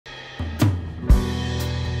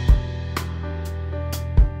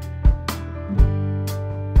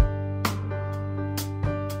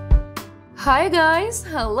Hi guys!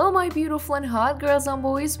 Hello my beautiful and hot girls and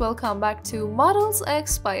boys, welcome back to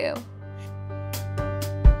𝐒𝐚𝐧𝐝.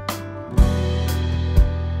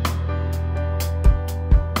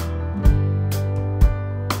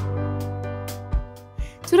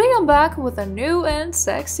 Today I'm back with a new and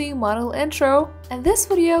sexy model intro, and this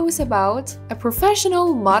video is about a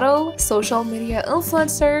professional model, social media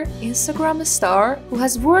influencer, Instagram star who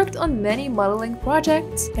has worked on many modeling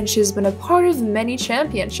projects and she's been a part of many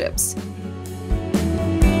championships.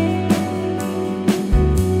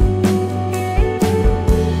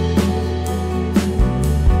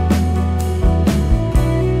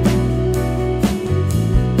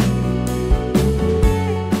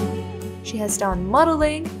 She has done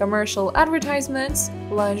modeling, commercial advertisements,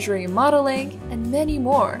 lingerie modeling, and many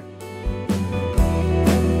more.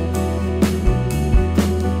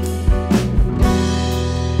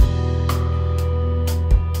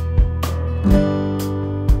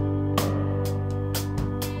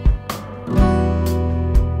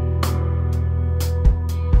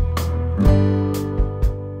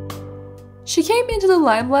 She came into the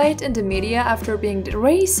limelight in the media after being the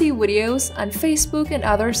racy videos on Facebook and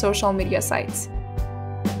other social media sites.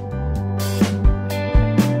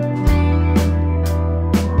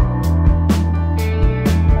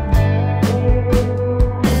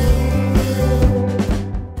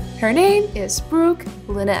 Her name is Brooke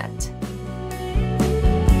Lyn.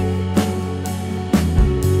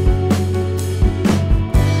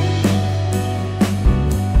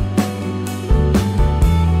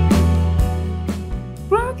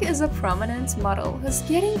 Brooke is a prominent model who's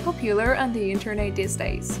getting popular on the internet these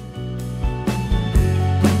days.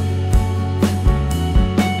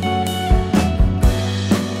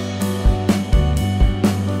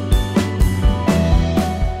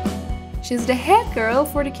 She's the head girl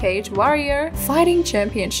for the 𝐜𝐡𝐚𝐧𝐼 Warrior Fighting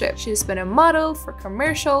Championship. She's been a model for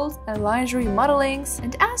commercials and lingerie modelings,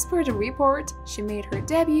 and as per the report, she made her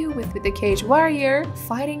debut with the 𝐜𝐡𝐴 Warrior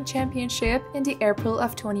Fighting Championship in the April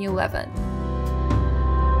of 2011.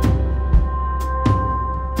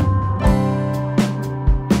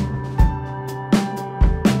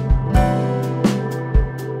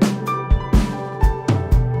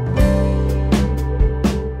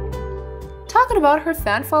 Talking about her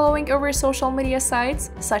fan following over social media sites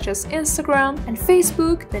such as Instagram and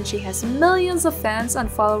Facebook, then she has millions of fans and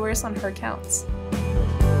followers on her accounts.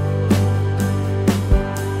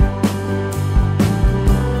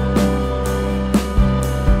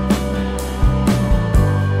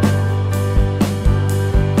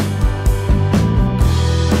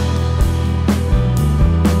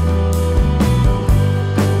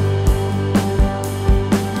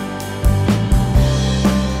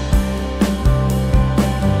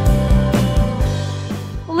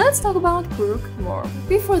 Let's talk about Brooke more.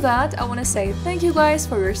 Before that, I want to say thank you guys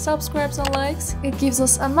for your subscribes and likes. It gives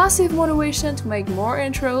us a massive motivation to make more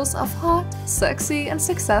intros of hot, sexy, and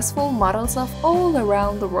successful models of all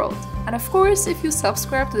around the world. And of course, if you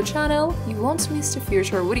subscribe to the channel, you won't miss the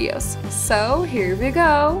future videos. So here we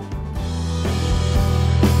go!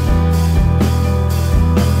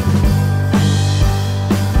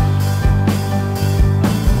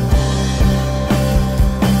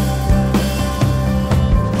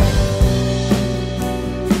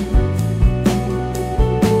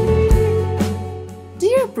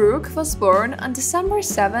 Brooke was born on December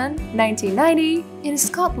 7, 1990 in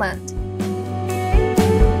Scotland.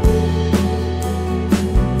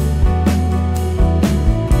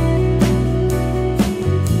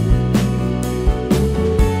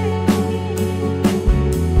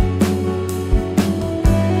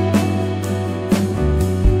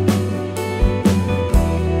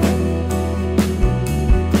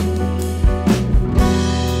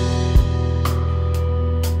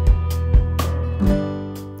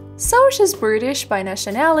 So she's British by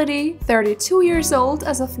nationality, 32 years old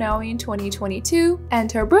as of now in 2022, and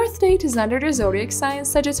her birth date is under the zodiac sign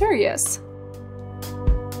Sagittarius.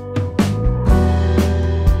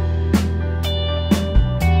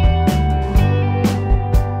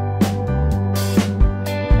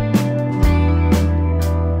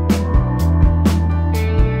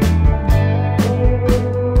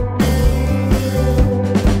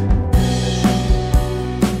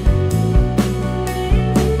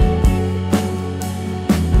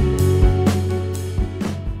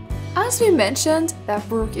 As we mentioned, that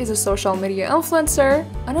Brooke is a social media influencer,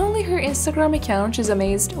 and only her Instagram account has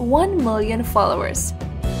amazed 1 million followers.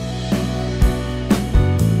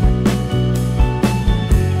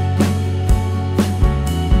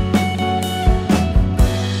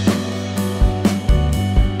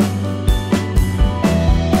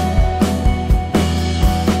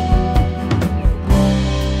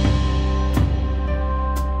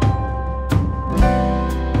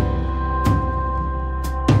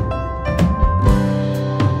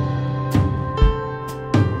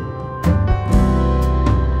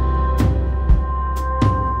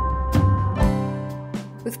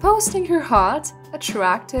 posting her hot,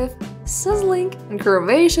 attractive, sizzling, and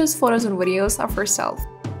curvaceous photos and videos of herself.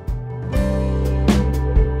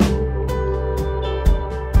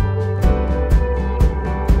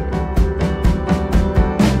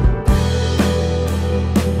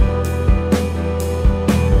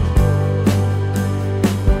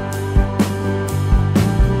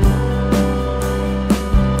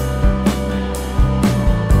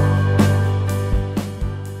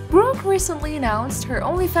 Brooke recently announced her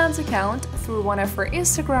OnlyFans account through one of her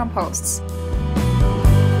Instagram posts.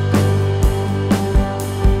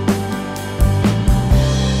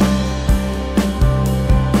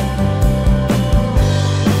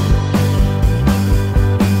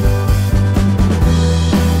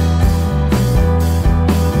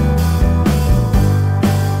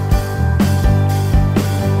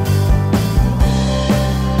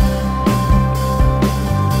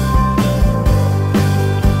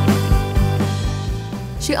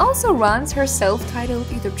 She also runs her self-titled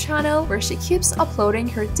YouTube channel where she keeps uploading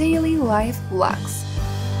her daily life vlogs.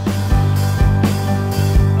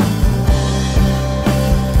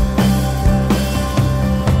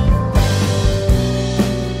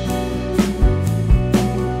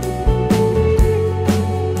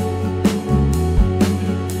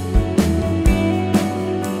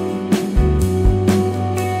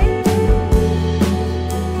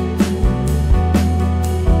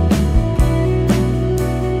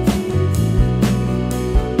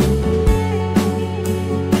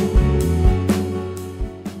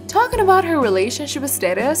 Talking about her relationship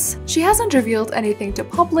status, she hasn't revealed anything to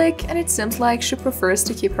public, and it seems like she prefers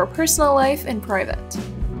to keep her personal life in private.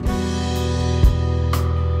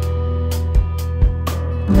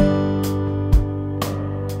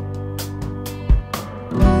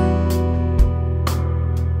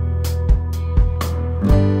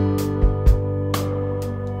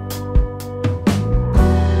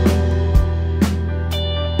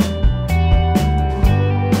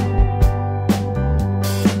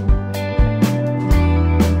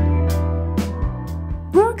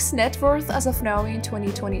 Brooke's net worth as of now in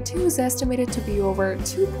 2022 is estimated to be over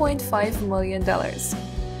 $2.5 million.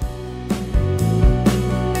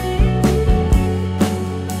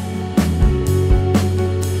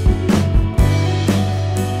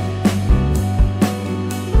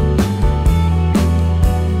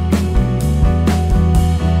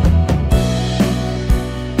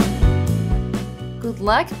 Good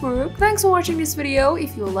luck, Brooke! Thanks for watching this video.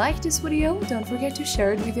 If you liked this video, don't forget to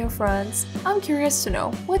share it with your friends. I'm curious to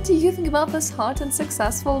know, what do you think about this hot and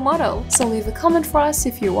successful model? So leave a comment for us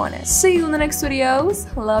if you want it. See you in the next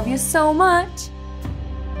videos. Love you so much!